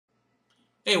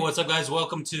Hey, what's up guys?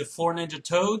 Welcome to 4 Ninja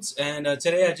Toads, and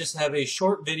today I just have a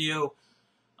short video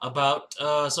about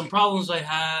some problems I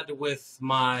had with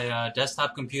my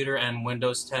desktop computer and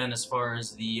Windows 10 as far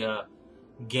as the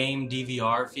game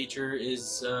DVR feature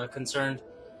is concerned.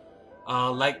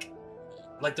 Like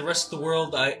the rest of the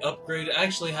world, I upgraded. I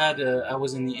actually had I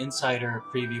was in the Insider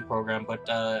preview program, but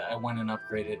I went and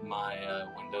upgraded my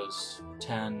Windows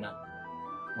 10,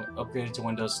 upgraded to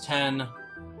Windows 10.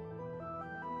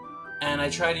 And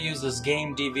I tried to use this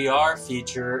game DVR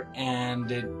feature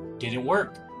and it didn't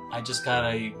work. I just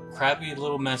got a crappy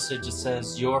little message that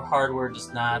says your hardware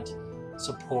does not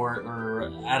support,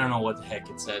 or I don't know what the heck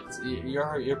it said.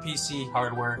 Your PC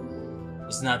hardware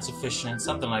is not sufficient,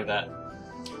 something like that.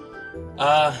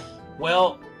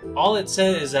 Well, all it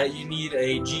said is that you need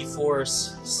a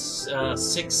GeForce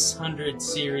 600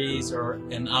 series or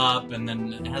an up, and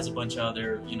then it has a bunch of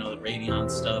other, the Radeon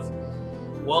stuff.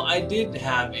 Well, I did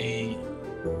have a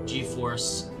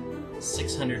GeForce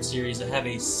 600 series. I have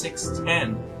a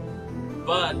 610,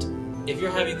 but if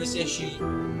you're having this issue,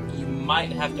 you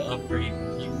might have to upgrade.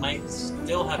 You might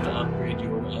still have to upgrade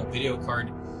your video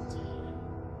card.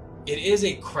 It is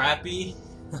a crappy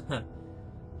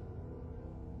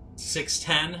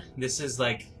 610. This was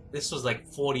like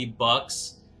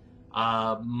 $40.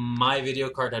 My video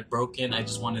card had broken. I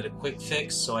just wanted a quick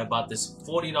fix, so I bought this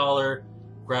 $40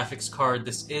 graphics card.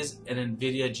 This is an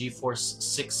NVIDIA GeForce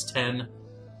 610.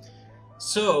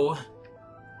 So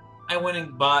I went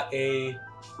and bought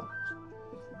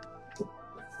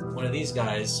one of these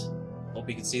guys. Hope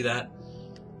you can see that.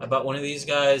 I bought one of these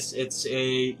guys. It's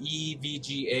a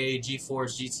EVGA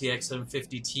GeForce GTX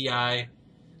 750 Ti. It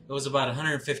was about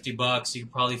 150 bucks. You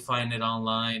can probably find it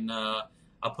online. I'll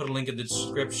put a link in the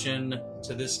description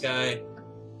to this guy.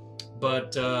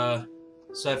 But so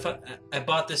I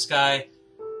bought this guy,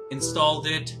 installed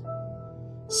it,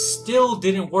 still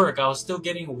didn't work. I was still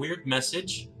getting a weird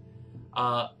message.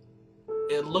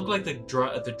 It looked like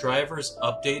the drivers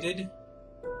updated,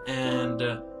 and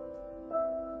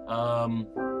I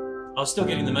was still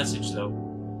getting the message though.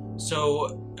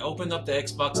 So I opened up the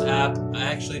Xbox app. I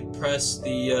actually pressed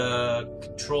the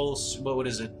controls. What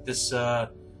is it? This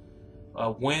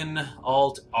Win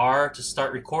Alt R to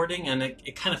start recording, and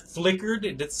it kind of flickered.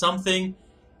 It did something,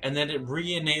 and then it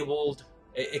re-enabled.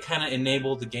 It kind of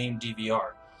enabled the game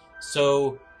DVR.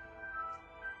 So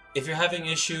if you're having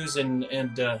issues and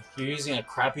you're using a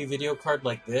crappy video card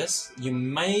like this, you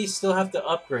may still have to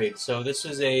upgrade. So this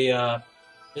is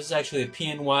actually a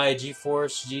PNY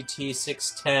GeForce GT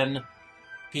 610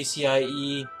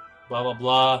 PCIe blah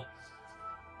blah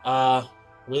blah.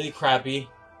 Really crappy,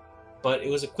 but it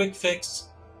was a quick fix,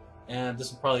 and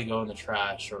this will probably go in the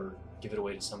trash or give it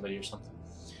away to somebody or something.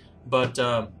 But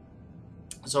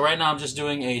so right now I'm just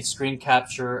doing a screen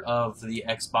capture of the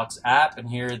Xbox app, and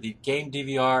here the game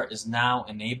DVR is now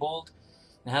enabled.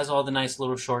 It has all the nice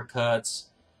little shortcuts.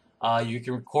 You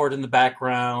can record in the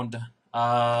background.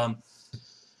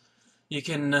 You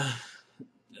can.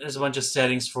 There's a bunch of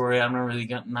settings for it. I'm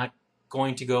not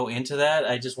going to go into that.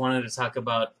 I just wanted to talk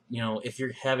about, if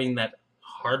you're having that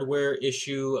hardware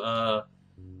issue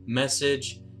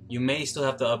message, you may still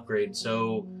have to upgrade.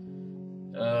 So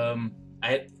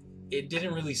it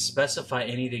didn't really specify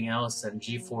anything else than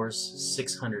GeForce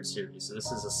 600 series. So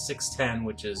this is a 610,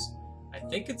 which is, I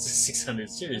think it's a 600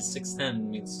 series.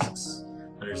 610 means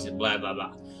 600, blah, blah,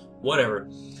 blah. Whatever.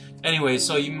 Anyway,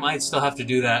 so you might still have to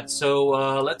do that. So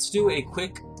let's do a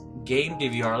quick game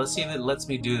DVR. Let's see if it lets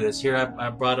me do this. Here I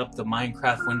brought up the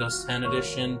Minecraft Windows 10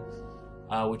 edition,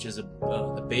 which is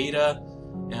the beta.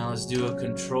 And let's do a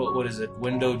control, what is it,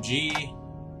 Window G.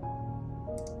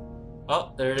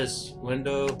 Oh, there it is,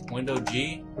 Window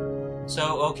G.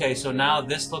 So, okay, so now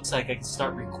this looks like I can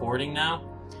start recording now.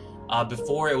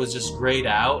 Before it was just grayed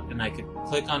out, and I could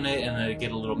click on it and I'd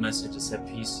get a little message that said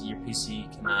your PC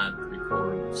cannot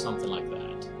record, or something like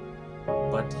that.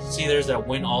 But see, there's that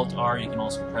Win Alt R. You can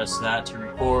also press that to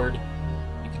record.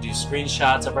 You can do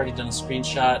screenshots. I've already done a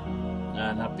screenshot.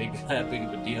 Not that big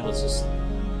of a deal. It's just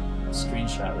a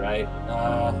screenshot, right?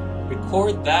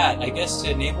 Record that. I guess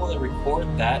to enable the record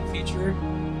that feature,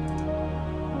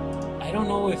 I don't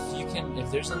know if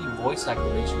there's any voice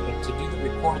activation, but to do the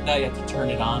record that, you have to turn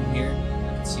it on here. You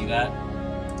can see that.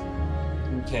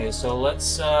 Okay, so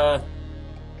let's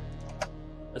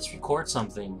record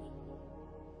something.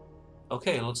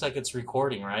 Okay, it looks like it's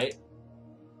recording, right?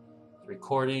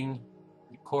 Recording.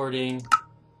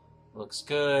 Looks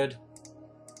good.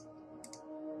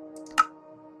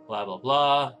 Blah blah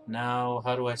blah. Now,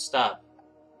 how do I stop?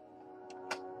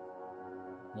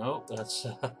 Nope, that's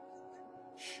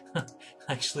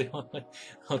actually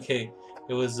okay.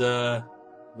 It was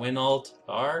Win Alt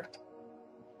R.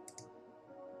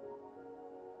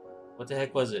 What the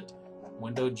heck was it?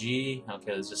 Window G.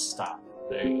 Okay, let's just stop.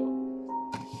 There you go.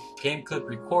 Game clip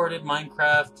recorded.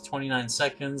 Minecraft. 29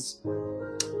 seconds.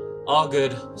 All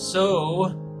good.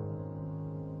 So,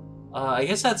 I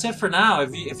guess that's it for now.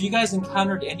 If you guys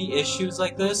encountered any issues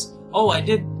like this, oh, I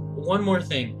did one more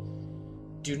thing.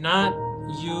 Do not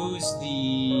use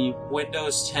the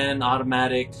Windows 10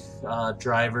 automatic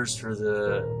drivers for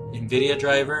the NVIDIA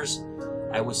drivers.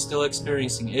 I was still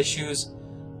experiencing issues.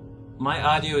 My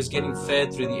audio is getting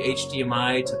fed through the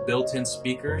HDMI to built-in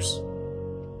speakers.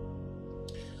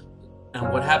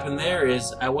 And what happened there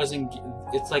is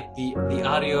it's like the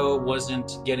audio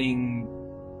wasn't getting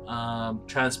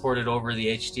transported over the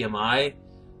HDMI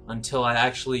until I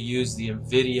actually used the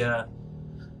NVIDIA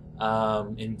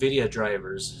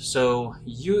drivers. So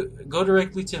you go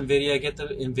directly to NVIDIA, get the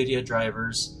NVIDIA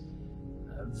drivers.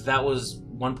 That was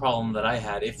one problem that I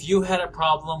had. If you had a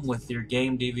problem with your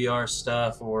game DVR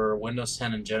stuff or Windows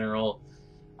 10 in general,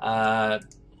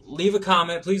 leave a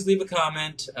comment. Please leave a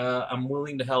comment. I'm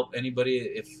willing to help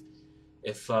anybody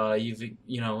if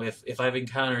I've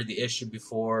encountered the issue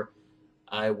before.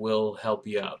 I will help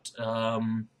you out.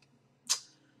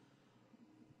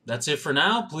 That's it for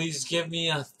now. Please give me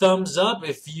a thumbs up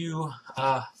if you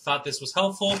thought this was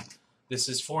helpful. This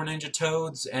is 4 Ninja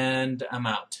Toads, and I'm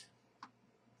out.